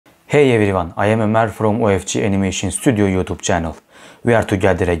Hey everyone, I am Ömer from OFG Animation Studio YouTube channel. We are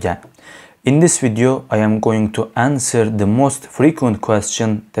together again. In this video, I am going to answer the most frequent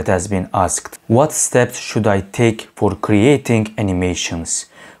question that has been asked. What steps should I take for creating animations?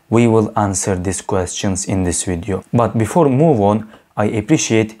 We will answer these questions in this video. But before move on, I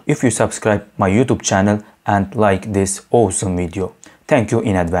appreciate if you subscribe my YouTube channel and like this awesome video. Thank you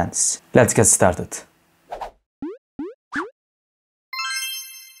in advance. Let's get started.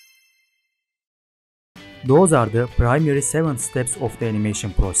 Those are the primary 7 steps of the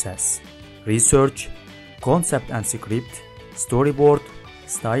animation process: research, concept and script, storyboard,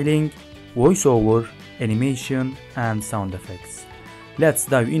 styling, voiceover, animation, and sound effects. Let's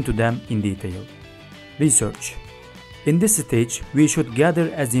dive into them in detail. Research. In this stage, we should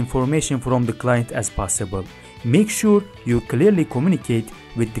gather as information from the client as possible. Make sure you clearly communicate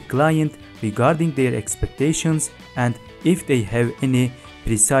with the client regarding their expectations and if they have any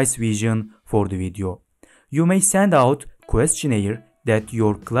precise vision for the video. You may send out a questionnaire that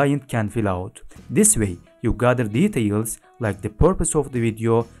your client can fill out. This way, you gather details like the purpose of the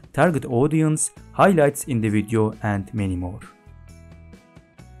video, target audience, highlights in the video, and many more.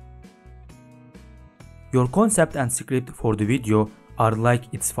 Your concept and script for the video are like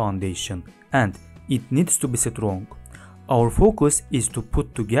its foundation, and it needs to be strong. Our focus is to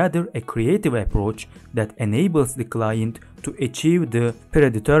put together a creative approach that enables the client to achieve the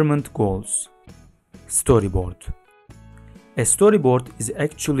predetermined goals. Storyboard. A storyboard is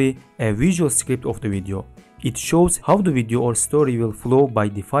actually a visual script of the video. It shows how the video or story will flow by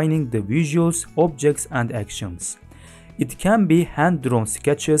defining the visuals, objects, and actions. It can be hand-drawn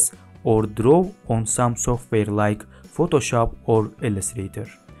sketches or drawn on some software like Photoshop or Illustrator.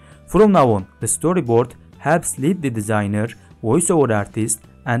 From now on, the storyboard helps lead the designer, voiceover artist,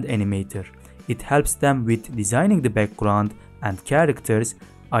 and animator. It helps them with designing the background and characters,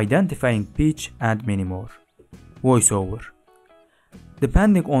 identifying pitch, and many more. Voiceover.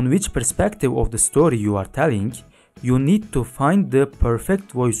 Depending on which perspective of the story you are telling, you need to find the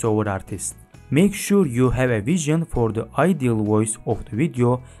perfect voiceover artist. Make sure you have a vision for the ideal voice of the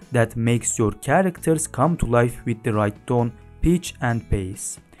video that makes your characters come to life with the right tone, pitch, and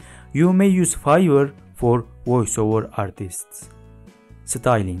pace. You may use Fiverr for voiceover artists.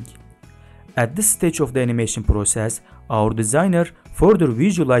 Styling. At this stage of the animation process, our designer further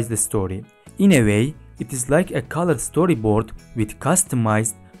visualizes the story. In a way, it is like a colored storyboard with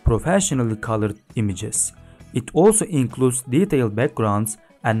customized, professionally colored images. It also includes detailed backgrounds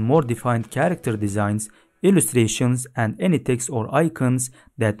and more defined character designs, illustrations, and any text or icons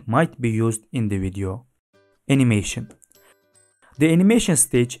that might be used in the video. Animation. The animation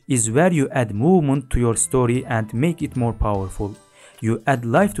stage is where you add movement to your story and make it more powerful. You add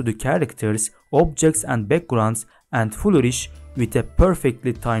life to the characters, objects, and backgrounds and flourish with a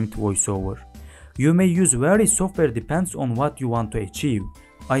perfectly timed voiceover. You may use various software depends on what you want to achieve.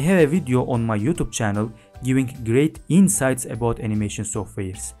 I have a video on my YouTube channel giving great insights about animation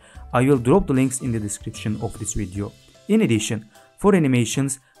softwares. I will drop the links in the description of this video. In addition, for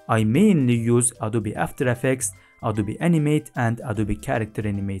animations, I mainly use Adobe After Effects, Adobe Animate, and Adobe Character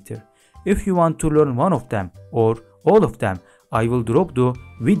Animator. If you want to learn one of them or all of them, I will drop the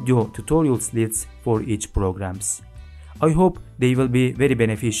video tutorials lists for each programs. I hope they will be very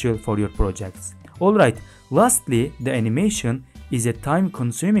beneficial for your projects. Alright, lastly, the animation is a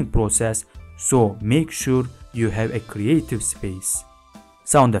time-consuming process, so make sure you have a creative space.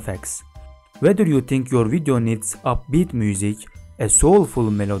 Sound effects. Whether you think your video needs upbeat music, a soulful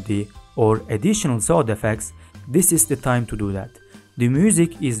melody, or additional sound effects, this is the time to do that. The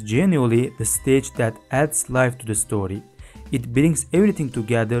music is genuinely the stage that adds life to the story. It brings everything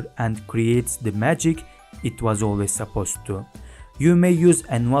together and creates the magic it was always supposed to. You may use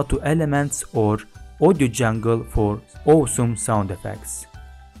Envato elements or Audio Jungle for awesome sound effects.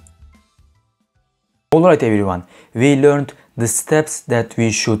 Alright everyone, we learned the steps that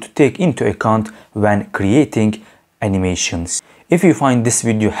we should take into account when creating animations. If you find this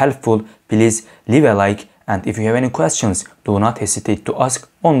video helpful, please leave a like, and if you have any questions, do not hesitate to ask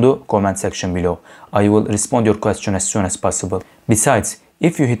on the comment section below. I will respond your question as soon as possible. Besides,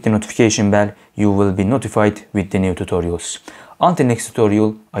 if you hit the notification bell, you will be notified with the new tutorials. Until next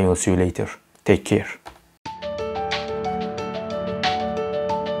tutorial, I will see you later. Take care.